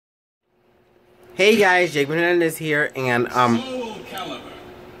Hey guys, Jake Hernandez here, and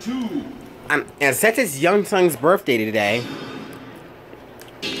and since it's Yunsung's birthday today,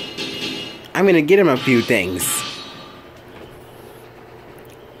 I'm gonna get him a few things.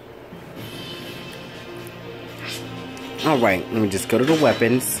 Alright, let me just go to the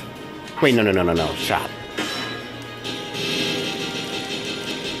weapons. Wait, no, shop.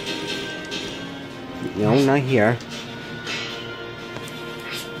 No, not here.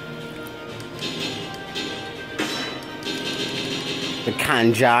 The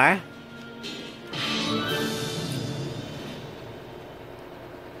Kanjar.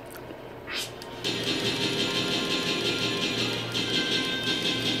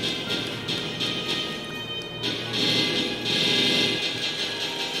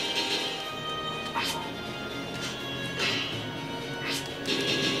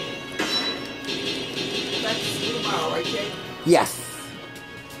 That's tomorrow, right, Jake? Yes.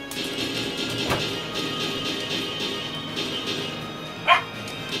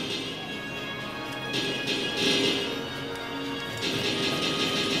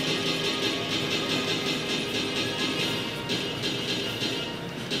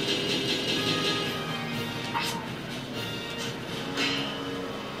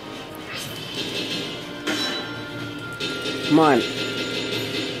 Come on.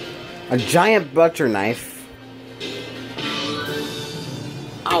 A giant butcher knife.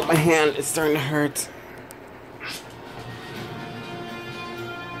 Oh, my hand is starting to hurt.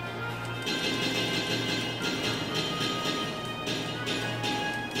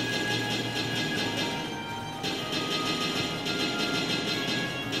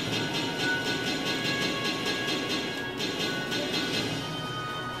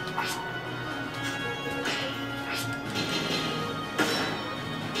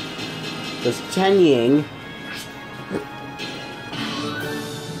 This Chen-Ying.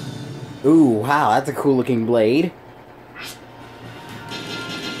 Ooh, wow, that's a cool looking blade.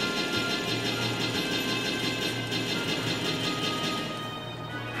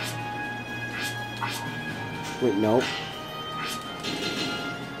 Wait, nope.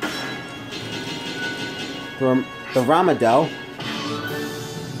 The Ramado.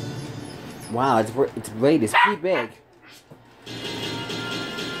 Wow, its blade is pretty big.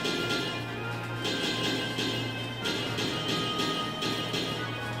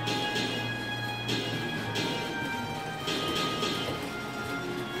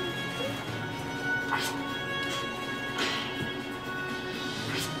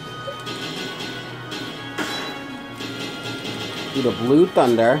 Do the Blue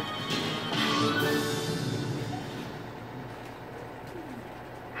Thunder.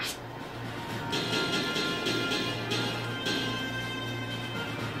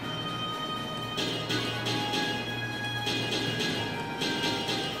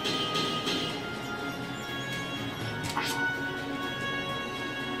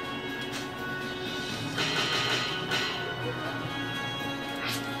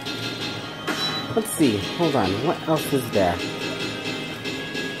 Let's see. Hold on. What else is there?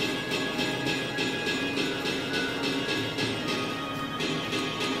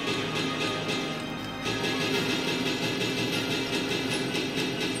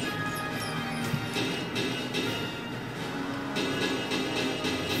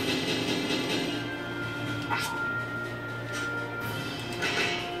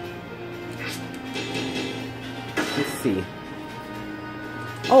 Let's see.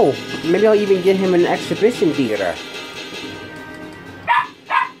 Oh, maybe I'll even get him an exhibition theater.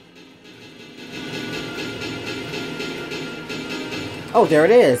 Oh, there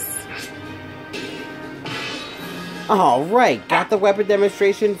it is. Alright, got the weapon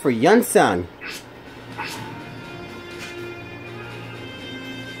demonstration for Yunsung.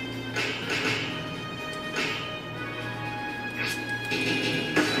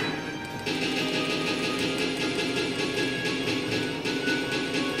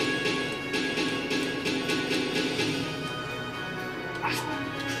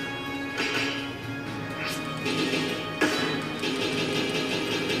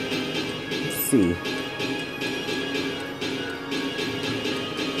 See.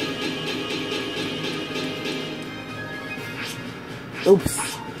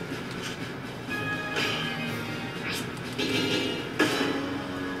 Oops.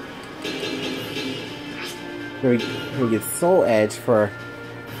 Here we get Soul Edge for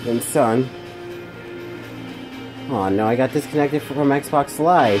Yunsung. Oh no, I got disconnected from Xbox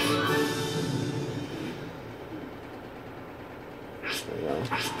Live. There we go.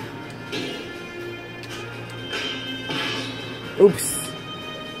 Oops.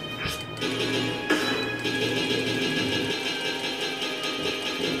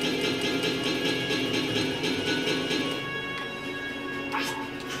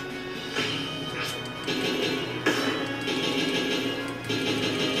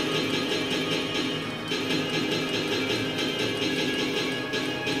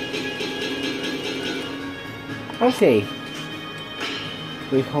 Okay.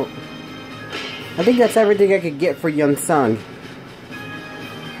 We hope. I think that's everything I could get for Yunsung.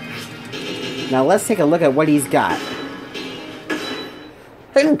 Now let's take a look at what he's got.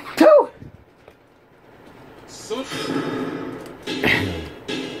 And two.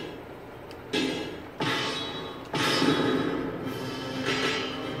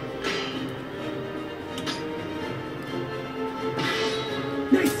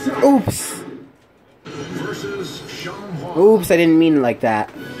 Oops. Oops, I didn't mean it like that.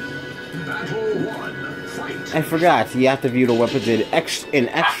 I forgot, you have to view the weapons in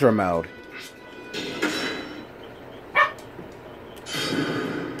extra mode.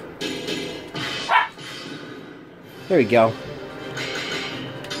 There we go.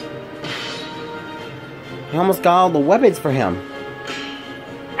 I almost got all the weapons for him.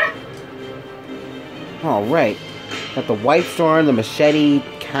 Alright. Got the White Storm, the Machete,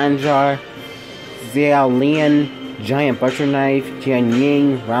 Kanjar, Xiao Lian, Giant Butcher Knife, Jian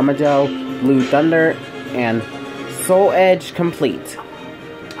Ying, Ramado, Blue Thunder, and Soul Edge complete.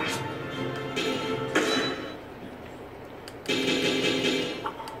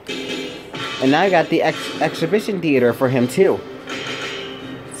 And now I got the exhibition theater for him too.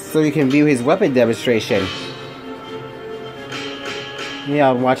 So you can view his weapon demonstration. Yeah,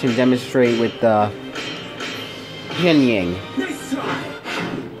 I'll watch him demonstrate with the Jian Ying.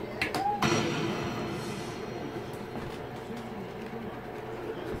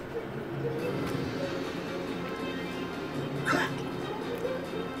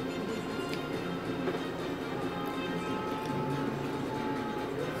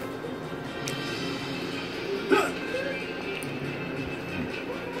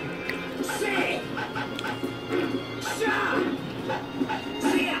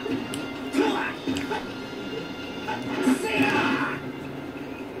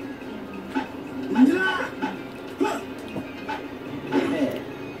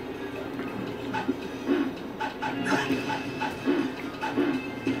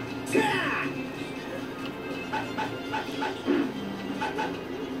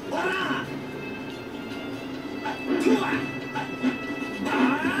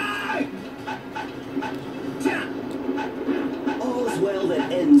 All's well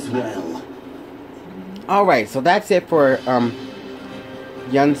that ends well. Alright, so that's it for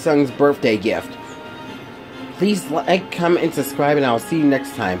Yunsung's birthday gift. Please like, comment, and subscribe, and I'll see you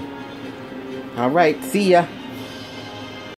next time. Alright, see ya!